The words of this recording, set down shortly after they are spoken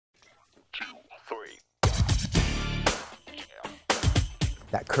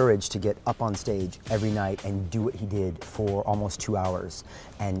that courage to get up on stage every night and do what he did for almost 2 hours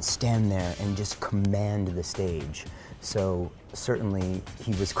and stand there and just command the stage. So certainly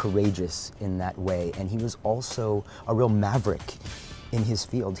he was courageous in that way, and he was also a real maverick in his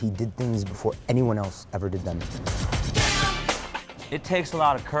field. He did things before anyone else ever did them. It takes a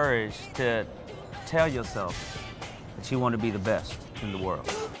lot of courage to tell yourself that you want to be the best in the world.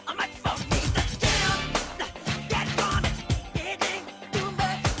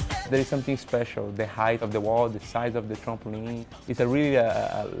 There is something special. The height of the wall, the size of the trampoline. It's really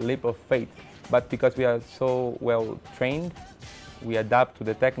a leap of faith. But because we are so well trained, we adapt to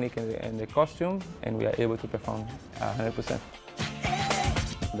the technique and the costume, and we are able to perform 100%.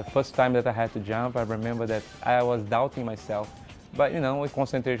 The first time that I had to jump, I remember that I was doubting myself. But with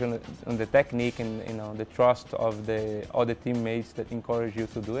concentration on the technique and the trust of the other teammates that encourage you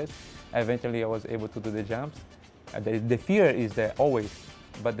to do it, eventually I was able to do the jumps. The fear is there always,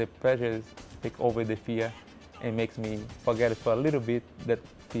 but the pleasure takes over the fear and makes me forget for a little bit that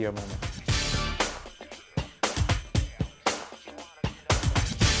fear moment.